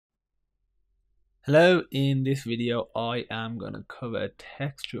Hello, in this video I am going to cover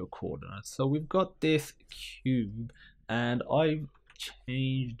texture coordinates. So we've got this cube and I've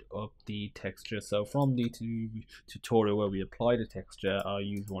changed up the texture. So from the tutorial where we apply the texture, I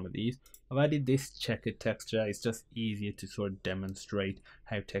use one of these. I've added this checkered texture. It's just easier to sort of demonstrate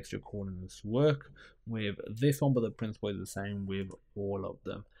how texture coordinates work with this one, but the principle is the same with all of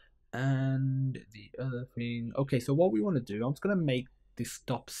them. And the other thing, okay, so what we want to do, I'm just going to make this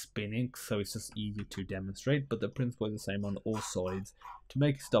stop spinning, so it's just easier to demonstrate, but the principle is the same on all sides. To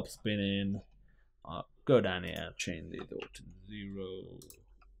make it stop spinning, go down here, change it to 0,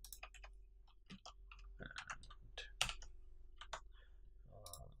 and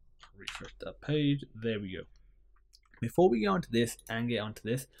refresh that page. There we go. Before we go onto this and get onto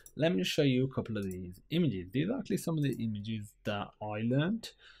this, let me just show you a couple of these images. These are actually some of the images that I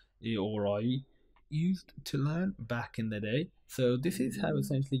learned or I used to learn back in the day. So this is how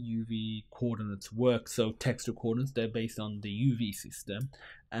essentially UV coordinates work. So texture coordinates, they're based on the UV system.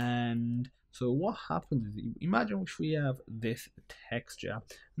 And so what happens is, imagine if we have this texture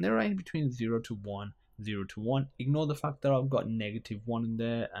and they're range between 0 to 1, 0 to 1. Ignore the fact that I've got -1 in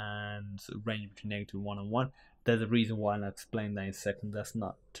there and range between -1 and 1. There's a reason why, and I'll explain that in a second. That's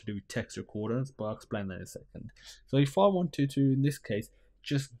not to do with texture coordinates, but I'll explain that in a second. So if I wanted to, in this case,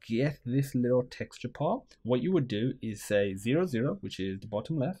 just get this little texture part, what you would do is say 0, 0, which is the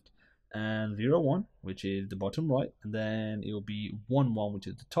bottom left, and 0, 1, which is the bottom right, and then it will be 1, 1, which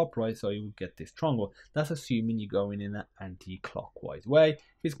is the top right, so you will get this triangle. That's assuming you're going in an anti-clockwise way. If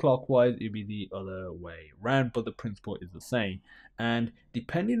it's clockwise, it'll be the other way around, but the principle is the same. And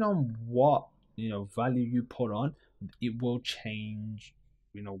depending on what value you put on, it will change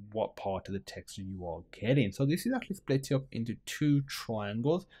what part of the texture you are getting. So this is actually split up into two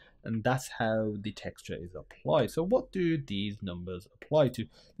triangles, and that's how the texture is applied. So what do these numbers apply to?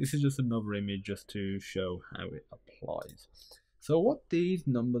 This is just another image just to show how it applies. So what these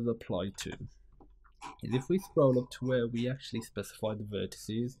numbers apply to is, if we scroll up to where we actually specify the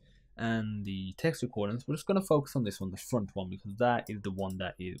vertices and the texture coordinates, we're just going to focus on this one, the front one, because that is the one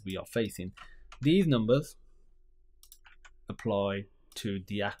that we are facing. These numbers apply to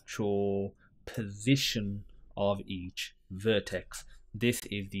the actual position of each vertex. This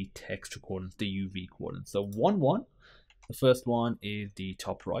is the texture coordinates, the UV coordinates. So 1, 1, the first one is the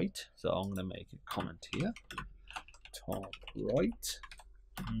top right. So I'm going to make a comment here, top right.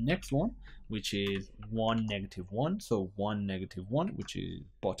 Next one, which is 1, -1. So 1, -1, which is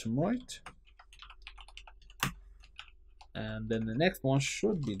bottom right. And then the next one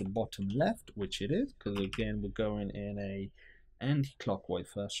should be the bottom left, which it is, because again we're going in a anti-clockwise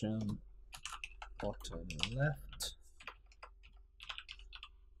fashion. Bottom left.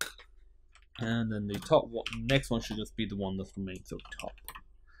 And then the top one, next one should just be the one that's remained, so top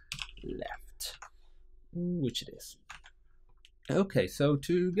left, which it is. Okay, so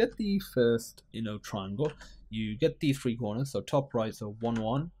to get the first triangle, you get these three corners. So top right, so 1,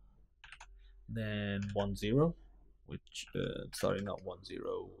 1, then 1, 0, which sorry, not 1,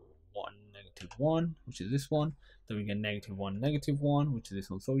 0, 1, -1, which is this one. Then we get -1, -1, which is this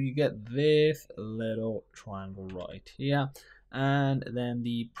one. So you get this little triangle right here, and then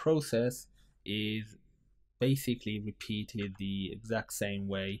the process is basically repeated the exact same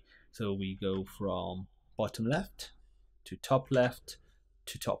way. So we go from bottom left to top left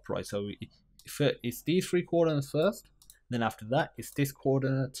to top right. So it's these three coordinates first, then after that it's this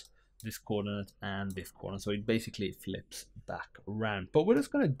coordinate, and this coordinate. So it basically flips back around. But we're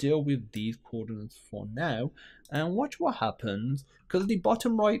just going to deal with these coordinates for now and watch what happens, because the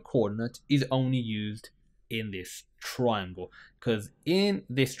bottom right coordinate is only used in this triangle, because in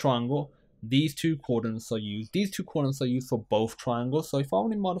this triangle these two coordinates are used. These two coordinates are used for both triangles. So if I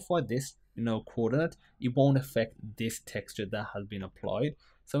want to modify this coordinate, it won't affect this texture that has been applied.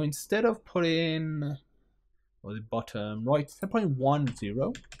 So instead of putting the bottom right, instead of putting 1,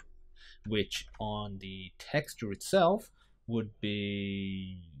 0, which on the texture itself would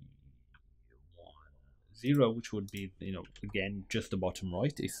be 1, 0, which would be again just the bottom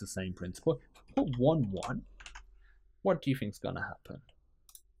right. It's the same principle. Put 1, 1. What do you think is gonna happen?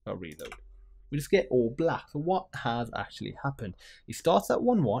 I'll reload. We just get all black. So what has actually happened? It starts at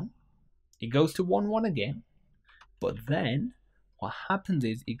 1, 1. It goes to 1, 1 again. But then what happens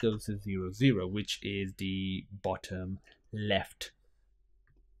is it goes to 0, 0, which is the bottom left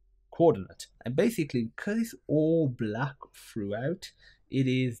coordinate. And basically, because it's all black throughout, it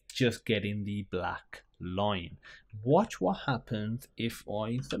is just getting the black line. Watch what happens if I,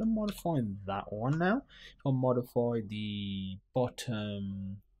 instead of modifying that one now, if I modify the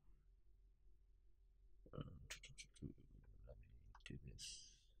bottom,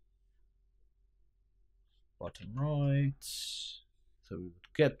 bottom right. So we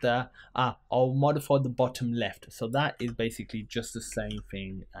would get that. I'll modify the bottom left. So that is basically just the same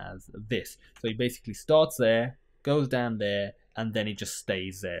thing as this. So it basically starts there, goes down there, and then it just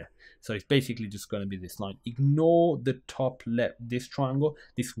stays there. So it's basically just going to be this line. Ignore the top left, this triangle.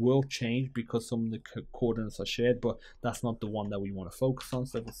 This will change because some of the coordinates are shared, but that's not the one that we want to focus on.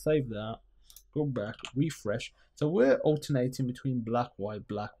 So we'll save that, go back, refresh. So we're alternating between black, white,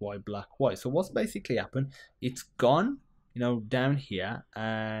 black, white, black, white. So what's basically happened, it's gone, down here,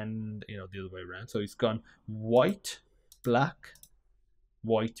 and, the other way around. So it's gone white, black,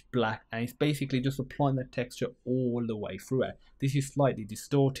 white, black, and it's basically just applying the texture all the way through it. This is slightly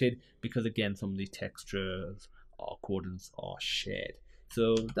distorted because, again, some of the textures or coordinates are shared.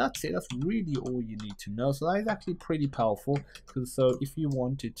 So that's it. That's really all you need to know. So that is actually pretty powerful. So if you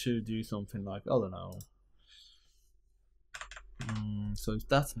wanted to do something like, I don't know, so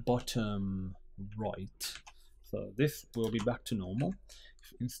that's bottom right. So this will be back to normal.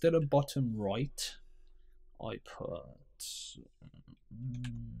 Instead of bottom right, I put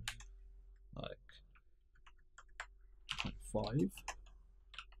like 5.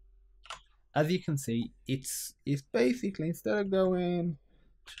 As you can see, it's basically, instead of going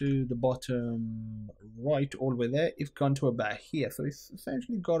to the bottom right all the way there, it's gone to about here. So it's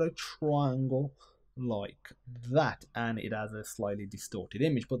essentially got a triangle like that, and it has a slightly distorted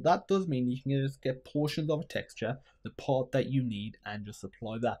image, but that does mean you can just get portions of a texture, the part that you need, and just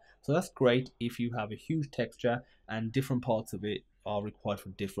apply that. So that's great if you have a huge texture and different parts of it are required for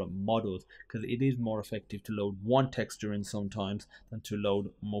different models, because it is more effective to load one texture in sometimes than to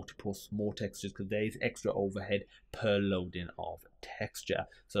load multiple small textures, because there is extra overhead per loading of texture.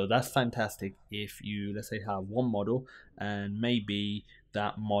 So that's fantastic if you, let's say, have one model and maybe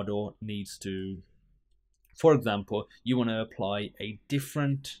that model needs to, for example, you want to apply a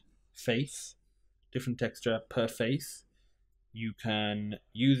different face, different texture per face. You can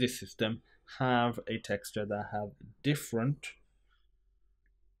use this system, have a texture that have different,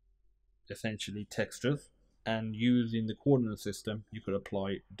 essentially, textures, and using the coordinate system you could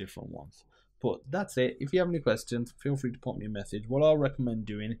apply different ones. But that's it. If you have any questions, feel free to pop me a message. What I'll recommend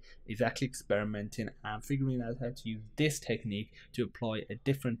doing is actually experimenting and figuring out how to use this technique to apply a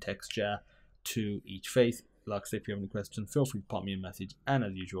different texture to each face. Like I said, if you have any questions, feel free to pop me a message, and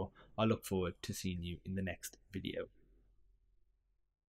as usual, I look forward to seeing you in the next video.